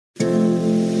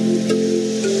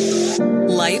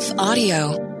Life Audio.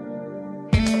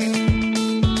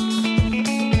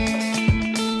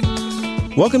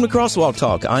 Welcome to Crosswalk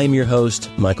Talk. I am your host,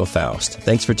 Michael Faust.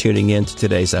 Thanks for tuning in to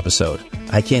today's episode.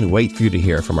 I can't wait for you to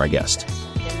hear from our guest.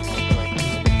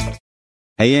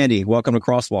 Hey, Andy, welcome to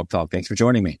Crosswalk Talk. Thanks for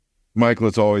joining me. Michael,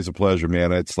 it's always a pleasure,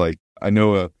 man. It's like, I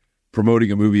know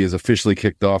promoting a movie is officially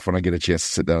kicked off when I get a chance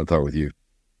to sit down and talk with you.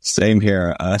 Same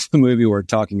here. The movie we're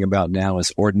talking about now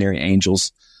is Ordinary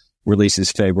Angels,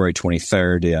 releases February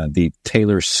 23rd. The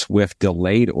Taylor Swift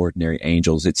delayed Ordinary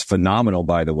Angels. It's phenomenal,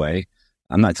 by the way.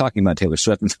 I'm not talking about Taylor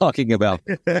Swift. I'm talking about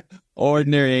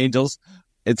Ordinary Angels.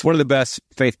 It's one of the best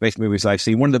faith-based movies I've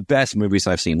seen. One of the best movies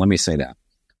I've seen. Let me say that.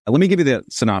 Let me give you the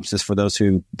synopsis for those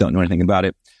who don't know anything about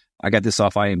it. I got this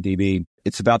off IMDb.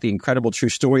 It's about the incredible true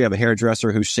story of a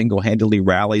hairdresser who single-handedly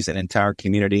rallies an entire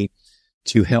community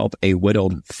to help a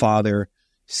widowed father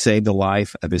save the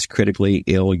life of his critically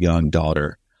ill young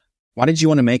daughter. Why did you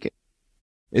want to make it?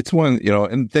 It's one,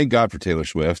 and thank God for Taylor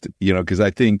Swift, because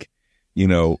I think, we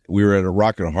were at a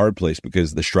rock and a hard place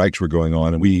because the strikes were going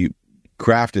on, and we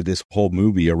crafted this whole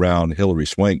movie around Hilary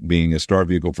Swank being a star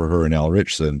vehicle for her and Al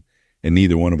Richardson, and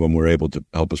neither one of them were able to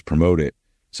help us promote it.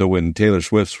 So when Taylor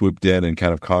Swift swooped in and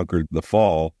kind of conquered the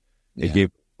fall, it gave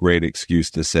a great excuse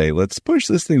to say, let's push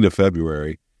this thing to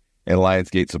February. And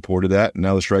Lionsgate supported that. And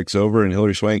now the strike's over and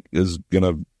Hilary Swank is going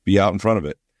to be out in front of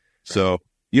it. So,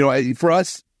 for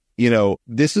us,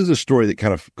 this is a story that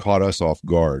kind of caught us off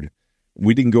guard.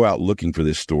 We didn't go out looking for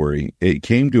this story. It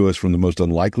came to us from the most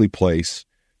unlikely place.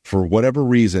 For whatever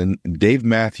reason, Dave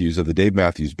Matthews of the Dave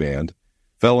Matthews Band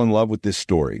fell in love with this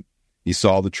story. He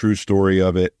saw the true story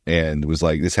of it and was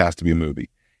like, this has to be a movie.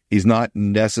 He's not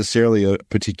necessarily a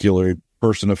particular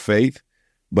person of faith,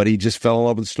 but he just fell in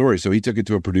love with the story. So he took it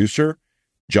to a producer,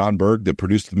 John Berg, that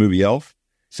produced the movie Elf,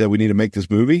 said, we need to make this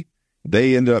movie.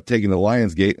 They ended up taking it to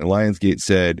Lionsgate, and Lionsgate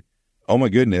said, oh my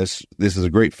goodness, this is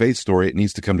a great faith story. It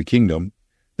needs to come to Kingdom.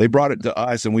 They brought it to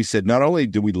us, and we said, not only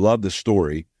do we love the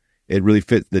story, it really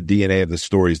fits the DNA of the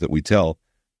stories that we tell,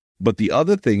 but the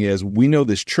other thing is we know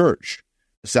this church,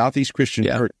 Southeast Christian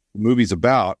Church, the movie's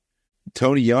about.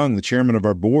 Tony Young, the chairman of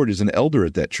our board, is an elder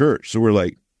at that church. So we're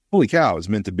like, holy cow, it's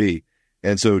meant to be.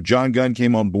 And so John Gunn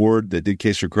came on board that did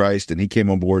Case for Christ, and he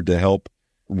came on board to help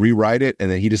rewrite it.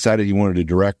 And then he decided he wanted to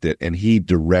direct it, and he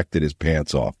directed his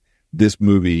pants off. This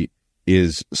movie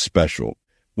is special.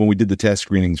 When we did the test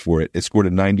screenings for it, it scored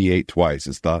a 98 twice.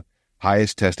 It's the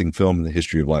highest testing film in the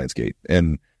history of Lionsgate.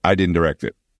 And I didn't direct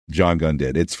it. John Gunn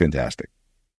did. It's fantastic.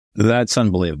 That's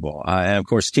unbelievable. And of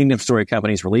course, Kingdom Story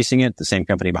Company is releasing it. The same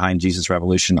company behind Jesus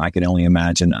Revolution, I Can Only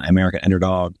Imagine, American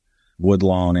Underdog,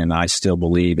 Woodlawn, and I Still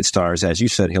Believe. It stars, as you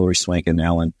said, Hilary Swank and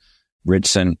Alan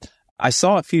Ritchson. I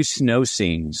saw a few snow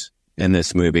scenes in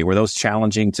this movie. Were those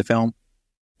challenging to film?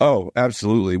 Oh,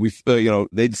 absolutely. We,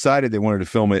 they decided they wanted to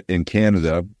film it in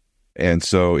Canada, and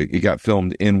so it got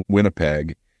filmed in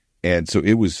Winnipeg, and so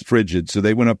it was frigid. So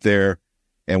they went up there,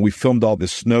 and we filmed all the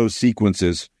snow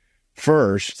sequences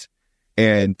first,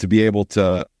 and to be able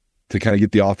to kind of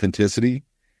get the authenticity.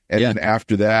 And then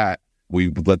after that, we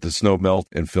let the snow melt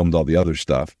and filmed all the other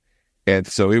stuff. And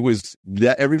so it was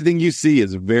that everything you see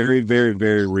is very, very,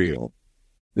 very real.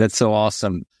 That's so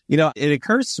awesome. It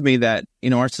occurs to me that,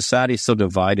 our society is so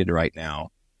divided right now.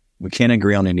 We can't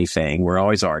agree on anything. We're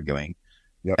always arguing.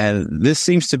 Yep. And this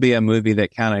seems to be a movie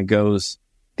that kind of goes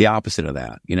the opposite of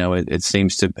that. It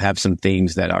seems to have some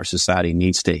themes that our society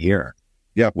needs to hear.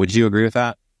 Yeah. Would you agree with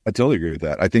that? I totally agree with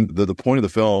that. I think the point of the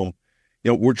film,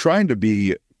 we're trying to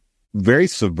be very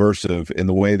subversive in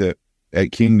the way that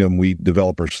at Kingdom we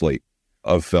develop our slate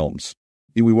of films.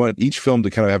 We want each film to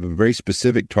kind of have a very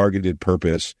specific targeted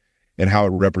purpose and how it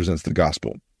represents the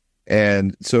gospel.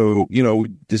 And so,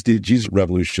 just did Jesus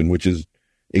Revolution, which is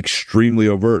extremely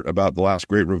overt about the last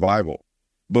great revival.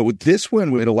 But with this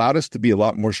one, it allowed us to be a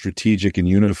lot more strategic and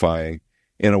unifying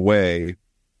in a way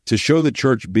to show the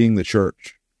church being the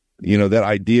church. That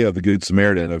idea of the Good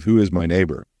Samaritan, of who is my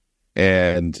neighbor.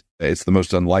 And it's the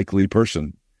most unlikely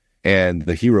person. And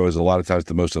the hero is a lot of times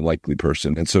the most unlikely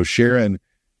person. And so Sharon,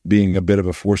 being a bit of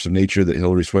a force of nature that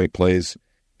Hilary Swank plays,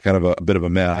 kind of a bit of a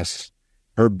mess,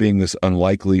 her being this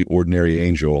unlikely ordinary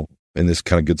angel in this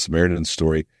kind of Good Samaritan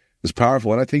story is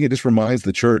powerful. And I think it just reminds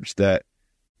the church that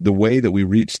the way that we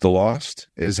reach the lost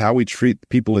is how we treat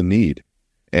people in need.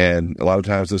 And a lot of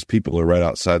times those people are right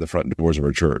outside the front doors of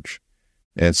our church.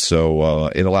 And so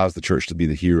it allows the church to be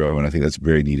the hero, and I think that's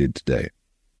very needed today.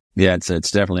 Yeah, it's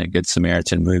definitely a Good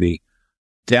Samaritan movie.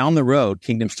 Down the road,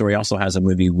 Kingdom Story also has a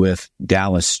movie with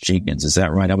Dallas Jenkins. Is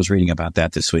that right? I was reading about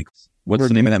that this week. What's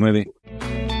the name of that movie?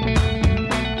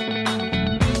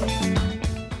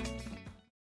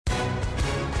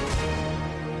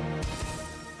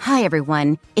 Hi,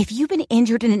 everyone. If you've been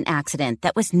injured in an accident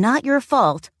that was not your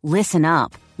fault, listen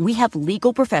up. We have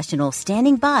legal professionals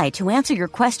standing by to answer your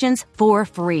questions for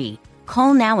free.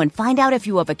 Call now and find out if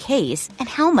you have a case and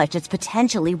how much it's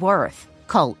potentially worth.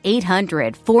 Call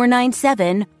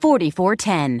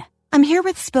 800-497-4410. I'm here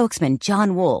with spokesman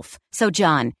John Wolf. So,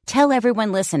 John, tell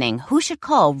everyone listening who should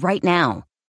call right now.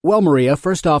 Well, Maria,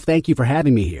 first off, thank you for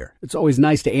having me here. It's always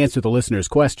nice to answer the listeners'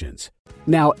 questions.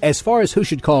 Now, as far as who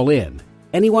should call in,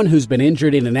 anyone who's been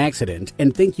injured in an accident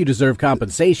and think you deserve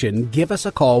compensation, give us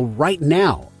a call right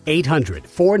now.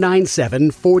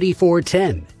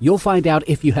 800-497-4410. You'll find out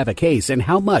if you have a case and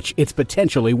how much it's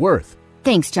potentially worth.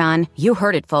 Thanks, John. You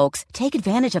heard it, folks. Take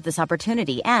advantage of this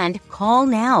opportunity and call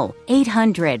now.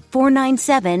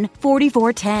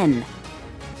 800-497-4410.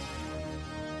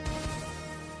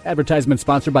 Advertisement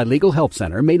sponsored by Legal Help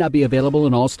Center. May not be available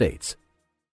in all states.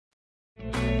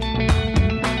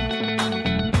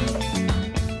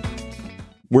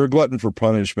 We're a glutton for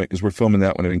punishment because we're filming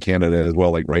that one in Canada as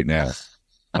well, like right now.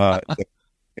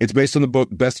 It's based on the book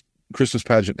Best Christmas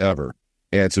Pageant Ever.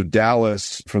 And so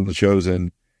Dallas from The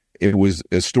Chosen, it was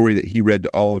a story that he read to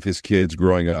all of his kids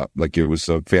growing up. Like it was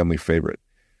a family favorite.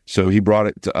 So he brought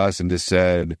it to us and just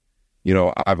said, you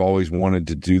know, I've always wanted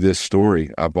to do this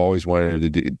story. I've always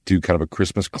wanted to do kind of a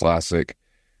Christmas classic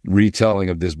retelling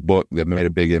of this book that made a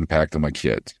big impact on my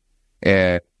kids.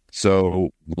 And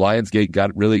so Lionsgate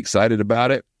got really excited about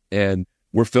it, and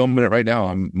we're filming it right now.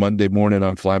 On Monday morning,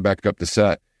 I'm flying back up to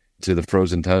set to the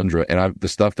frozen tundra, and the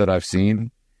stuff that I've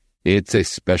seen, it's a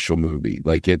special movie.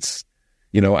 Like it's,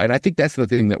 you know, and I think that's the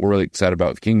thing that we're really excited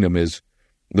about with Kingdom is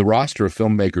the roster of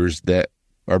filmmakers that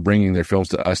are bringing their films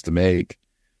to us to make.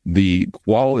 The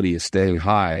quality is staying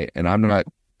high, and I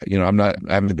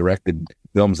haven't directed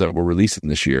films that we're releasing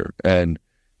this year, and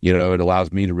you know, it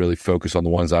allows me to really focus on the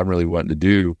ones I'm really wanting to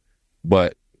do.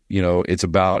 But you know, it's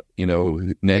about, you know,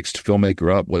 next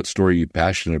filmmaker up, what story are you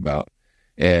passionate about?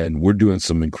 And we're doing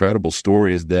some incredible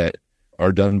stories that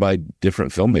are done by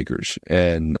different filmmakers,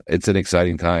 and it's an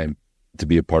exciting time to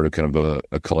be a part of kind of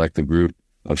a collective group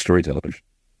of storytellers.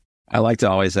 I like to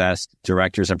always ask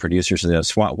directors and producers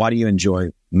this: why do you enjoy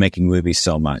making movies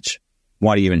so much?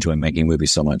 Why do you enjoy making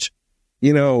movies so much?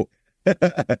 You know,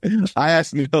 I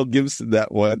asked Mel Gibson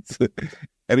that once,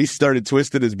 and he started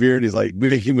twisting his beard. He's like,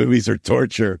 making movies are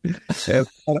torture. And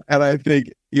I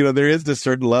think, you know, there is a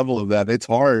certain level of that. It's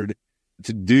hard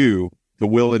to do, to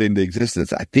will it into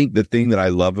existence. I think the thing that I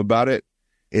love about it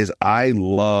is I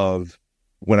love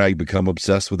when I become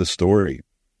obsessed with a story,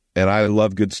 and I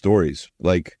love good stories.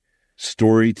 Like,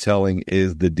 storytelling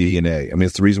is the DNA. I mean,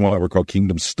 it's the reason why we're called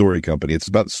Kingdom Story Company. It's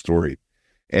about the story.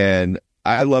 And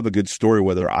I love a good story,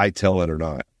 whether I tell it or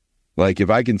not. Like,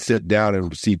 if I can sit down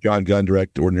and see John Gunn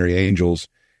direct Ordinary Angels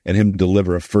and him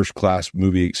deliver a first-class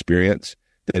movie experience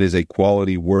that is a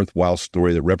quality, worthwhile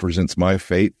story that represents my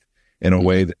faith in a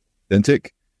way that's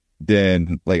authentic,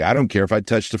 then, like, I don't care if I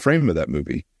touch the frame of that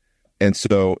movie. And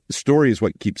so story is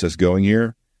what keeps us going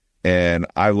here. And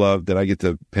I love that I get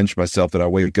to pinch myself, that I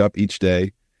wake up each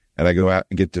day and I go out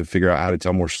and get to figure out how to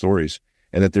tell more stories,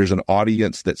 and that there's an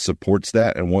audience that supports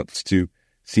that and wants to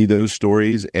see those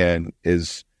stories and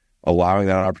is allowing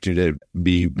that opportunity to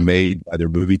be made by their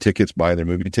movie tickets, buying their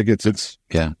movie tickets. It's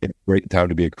a great time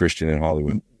to be a Christian in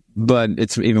Hollywood. But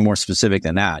it's even more specific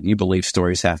than that. You believe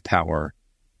stories have power.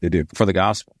 They do. For the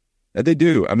gospel. They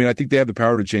do. I mean, I think they have the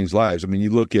power to change lives. I mean, you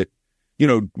look at, you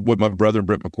know, what my brother and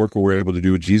Brett McCorkle were able to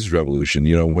do with Jesus Revolution,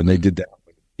 you know, when they did that.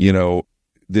 You know,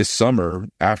 this summer,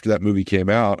 after that movie came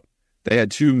out, they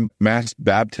had 2 mass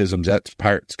baptisms at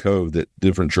Pirates Cove that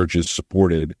different churches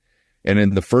supported. And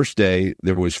in the first day,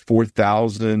 there was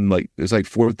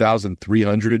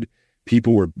 4,300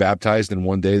 people were baptized in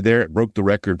one day there. It broke the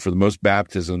record for the most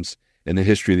baptisms in the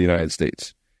history of the United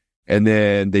States. And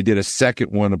then they did a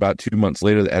second one about 2 months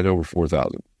later that had over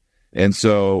 4,000. And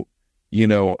so, you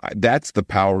know, that's the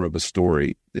power of a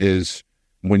story, is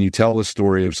when you tell the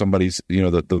story of somebody's, you know,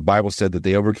 the Bible said that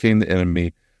they overcame the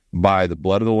enemy by the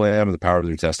blood of the Lamb and the power of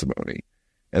their testimony.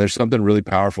 And there's something really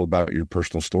powerful about your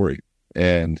personal story.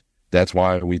 And that's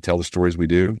why we tell the stories we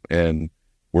do. And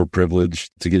we're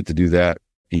privileged to get to do that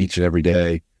each and every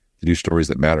day, to do stories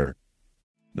that matter.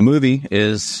 The movie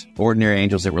is Ordinary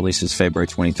Angels. It releases February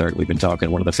 23rd. We've been talking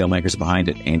to one of the filmmakers behind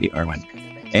it, Andy Erwin.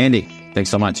 Andy, thanks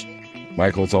so much.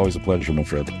 Michael, it's always a pleasure, my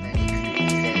friend.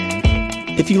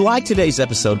 If you like today's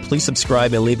episode, please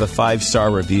subscribe and leave a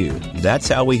 5-star review. That's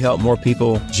how we help more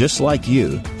people just like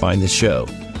you find the show.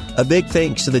 A big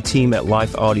thanks to the team at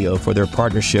Life Audio for their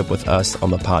partnership with us on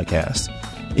the podcast.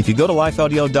 If you go to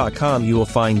lifeaudio.com, you will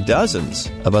find dozens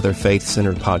of other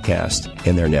faith-centered podcasts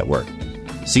in their network.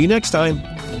 See you next time.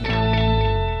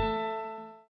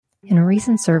 In a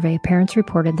recent survey, parents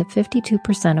reported that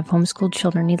 52% of homeschooled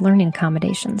children need learning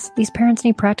accommodations. These parents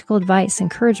need practical advice,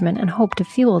 encouragement, and hope to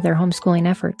fuel their homeschooling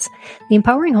efforts. The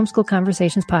Empowering Homeschool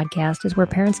Conversations podcast is where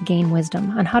parents gain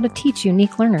wisdom on how to teach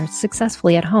unique learners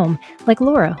successfully at home, like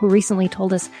Laura, who recently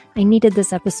told us, "I needed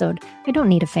this episode. I don't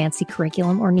need a fancy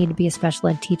curriculum or need to be a special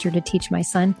ed teacher to teach my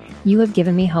son. You have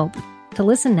given me hope." To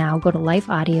listen now, go to Life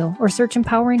Audio or search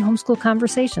Empowering Homeschool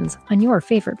Conversations on your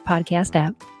favorite podcast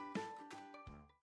app.